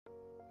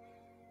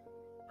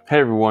Hey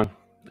everyone,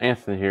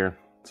 Anthony here.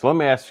 So let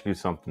me ask you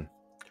something.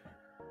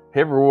 Have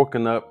you ever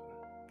woken up,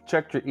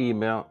 checked your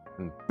email,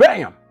 and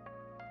BAM!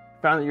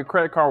 Found that your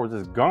credit card was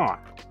just gone?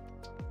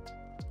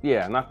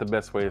 Yeah, not the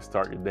best way to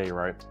start your day,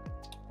 right?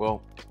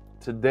 Well,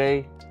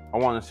 today I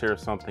want to share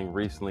something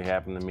recently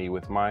happened to me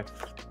with my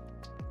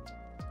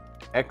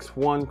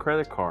X1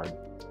 credit card.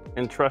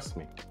 And trust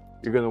me,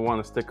 you're going to want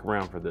to stick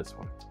around for this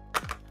one.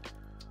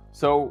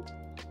 So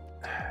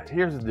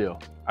here's the deal.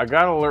 I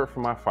got an alert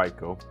from my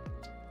FICO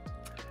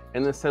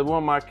and it said one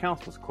of my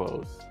accounts was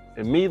closed.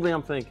 Immediately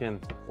I'm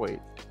thinking, wait,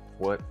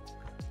 what?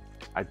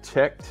 I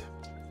checked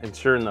and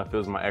sure enough, it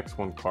was my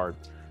X1 card.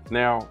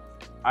 Now,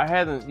 I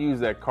hadn't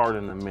used that card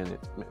in a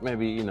minute,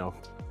 maybe,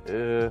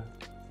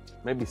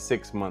 maybe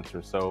 6 months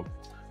or so.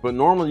 But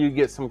normally you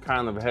get some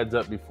kind of heads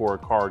up before a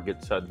card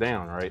gets shut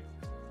down, right?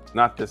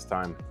 Not this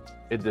time.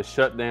 It just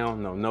shut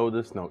down, no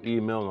notice, no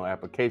email, no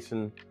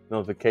application,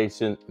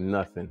 notification,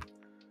 nothing.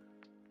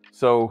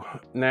 So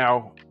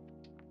now,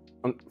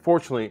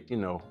 unfortunately,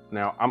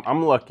 now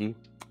I'm lucky.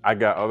 I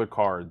got other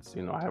cards.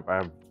 I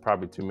have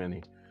probably too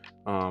many.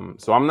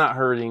 So I'm not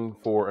hurting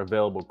for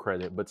available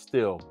credit, but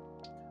still,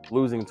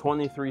 losing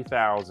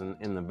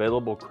 $23,000 in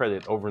available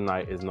credit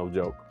overnight is no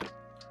joke,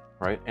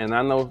 right? And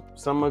I know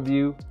some of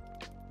you,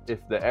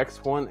 if the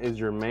X1 is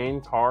your main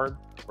card,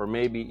 or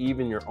maybe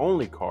even your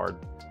only card,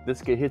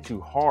 this could hit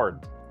you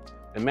hard.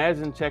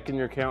 Imagine checking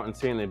your account and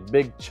seeing a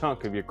big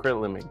chunk of your credit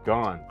limit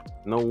gone.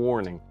 No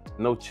warning,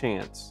 no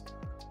chance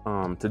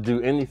to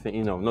do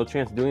anything, no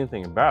chance to do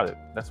anything about it.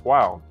 That's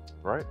wild,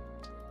 right?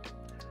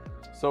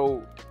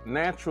 So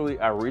naturally,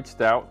 I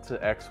reached out to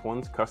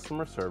X1's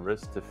customer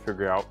service to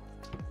figure out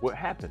what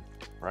happened,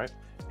 right?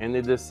 And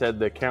they just said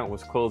the account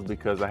was closed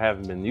because I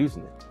haven't been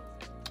using it.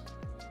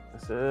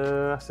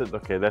 I said,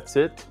 okay, that's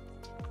it.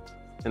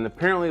 And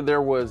apparently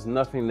there was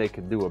nothing they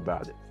could do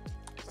about it.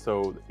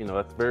 So,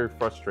 that's very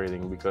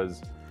frustrating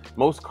because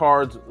most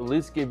cards at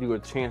least give you a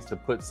chance to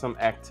put some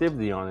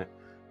activity on it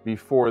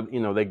before,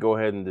 they go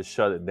ahead and just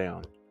shut it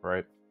down,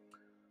 right?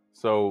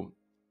 So,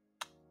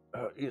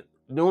 doing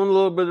a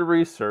little bit of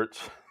research,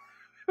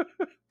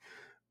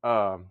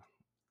 and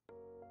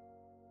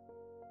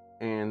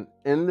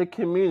in the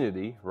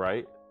community,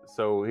 right?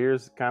 So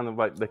here's kind of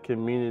like the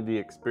community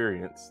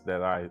experience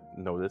that I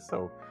noticed.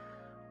 So,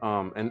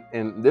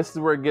 and this is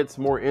where it gets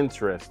more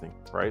interesting,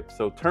 right?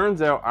 So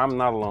turns out I'm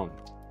not alone.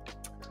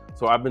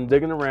 So I've been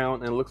digging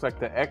around and it looks like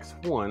the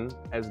X1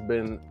 has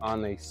been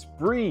on a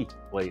spree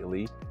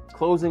lately,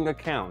 closing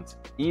accounts,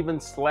 even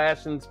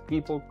slashing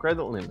people's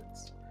credit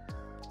limits.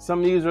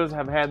 Some users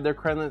have had their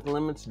credit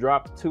limits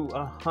drop to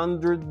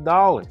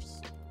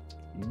 $100.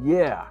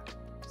 Yeah,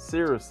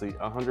 seriously,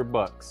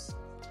 $100.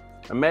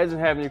 Imagine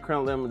having your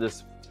credit limit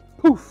just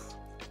poof,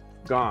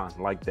 gone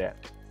like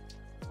that.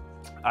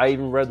 I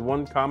even read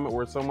one comment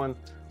where someone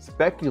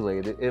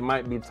speculated it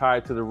might be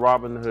tied to the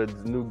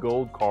Robinhood's new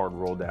gold card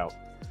rolled out.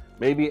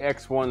 Maybe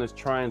X1 is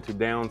trying to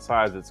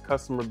downsize its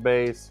customer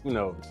base, who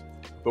knows?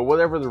 But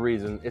whatever the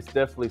reason, it's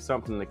definitely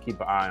something to keep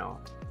an eye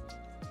on.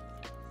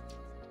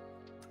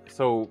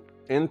 So,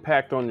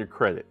 impact on your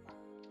credit.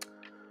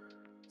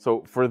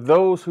 So for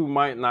those who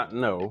might not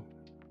know,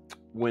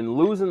 when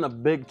losing a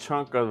big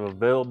chunk of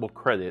available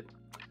credit,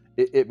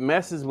 it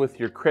messes with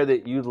your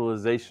credit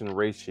utilization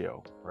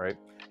ratio, right?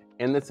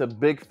 And it's a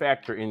big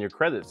factor in your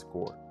credit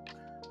score.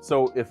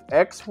 So if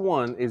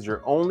X1 is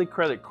your only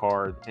credit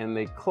card and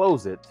they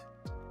close it,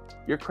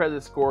 your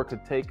credit score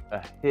could take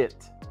a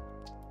hit.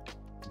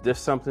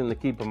 Just something to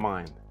keep in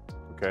mind,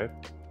 okay?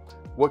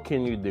 What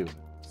can you do?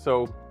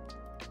 So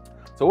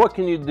what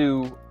can you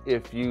do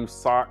if you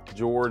sock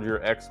George your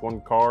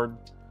X1 card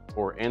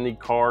or any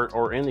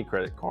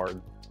credit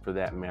card for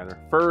that matter?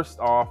 First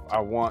off,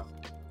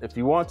 if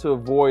you want to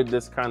avoid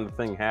this kind of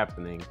thing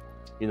happening,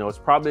 it's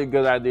probably a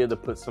good idea to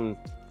put some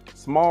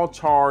small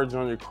charge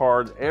on your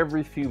card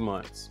every few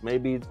months,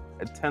 maybe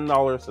a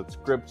 $10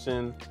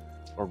 subscription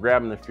or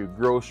grabbing a few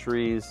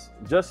groceries,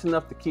 just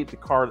enough to keep the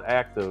card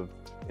active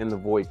and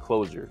avoid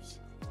closures.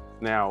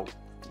 Now,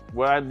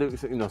 what I do,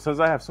 since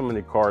I have so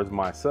many cards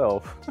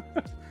myself,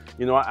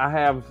 I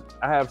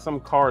have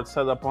some cards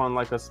set up on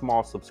like a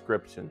small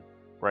subscription,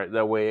 right?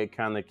 That way it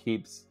kind of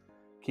keeps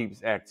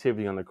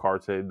activity on the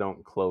card so they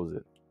don't close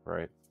it,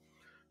 right?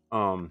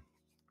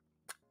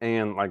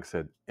 And like I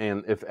said,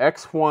 and if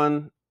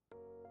X1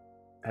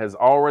 has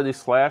already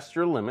slashed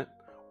your limit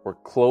or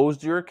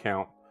closed your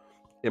account,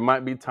 it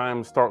might be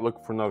time to start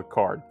looking for another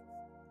card.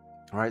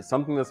 All right,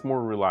 something that's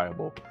more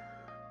reliable,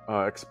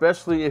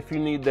 especially if you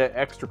need that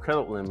extra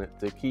credit limit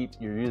to keep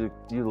your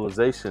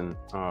utilization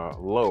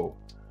low.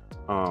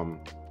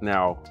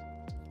 Now,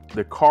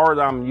 the card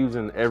I'm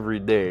using every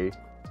day,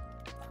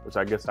 which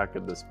I guess I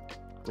could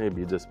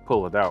maybe just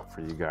pull it out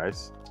for you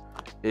guys,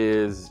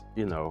 is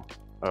the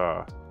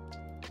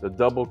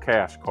double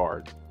cash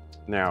card.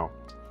 Now,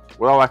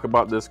 what I like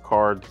about this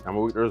card,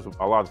 there's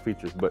a lot of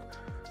features, but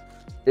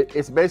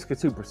it's basically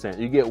 2%.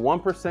 You get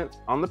 1%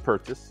 on the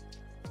purchase,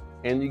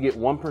 and you get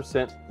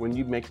 1% when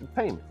you make the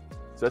payment.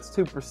 So that's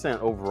 2%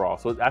 overall.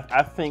 So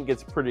I think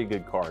it's a pretty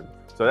good card.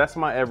 So that's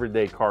my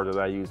everyday card that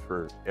I use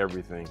for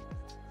everything.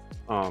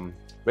 But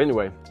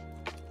anyway,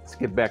 let's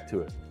get back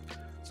to it.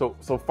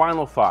 So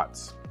final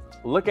thoughts.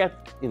 Look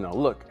at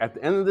the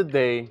end of the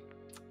day,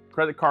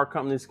 credit card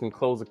companies can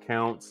close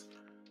accounts,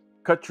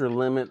 cut your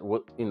limit,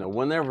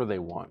 whenever they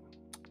want.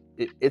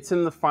 It's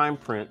in the fine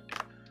print,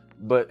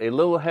 but a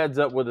little heads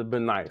up would have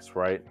been nice,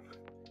 right?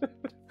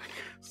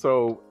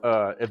 So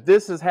if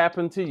this has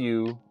happened to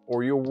you,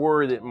 or you're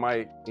worried it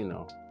might,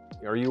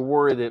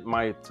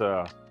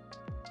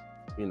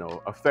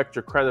 affect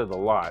your credit a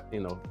lot,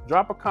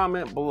 drop a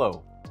comment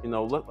below.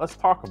 Let's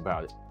talk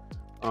about it.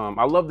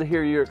 I love to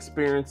hear your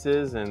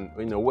experiences and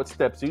what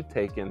steps you've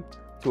taken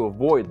to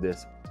avoid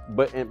this.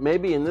 But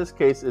maybe in this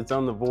case, it's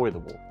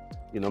unavoidable.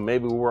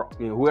 Maybe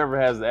whoever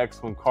has the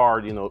X1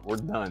 card, we're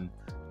done.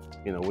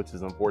 Which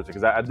is unfortunate,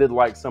 because I did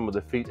like some of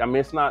the features. I mean,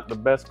 it's not the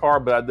best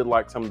card, but I did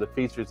like some of the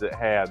features it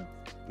had,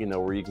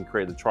 where you can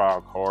create a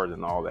trial card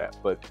and all that.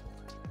 But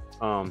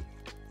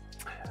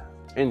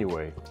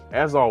anyway,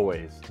 as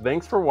always,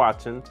 thanks for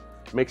watching.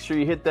 Make sure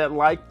you hit that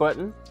like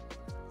button,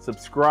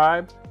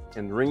 subscribe,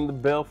 and ring the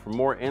bell for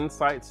more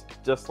insights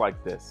just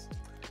like this.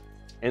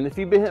 And if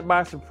you've been hit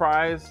by a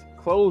surprise,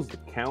 closed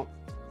account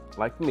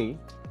like me,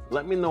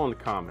 let me know in the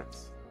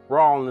comments. We're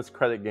all in this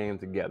credit game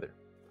together.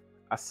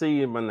 I'll see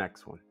you in my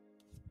next one.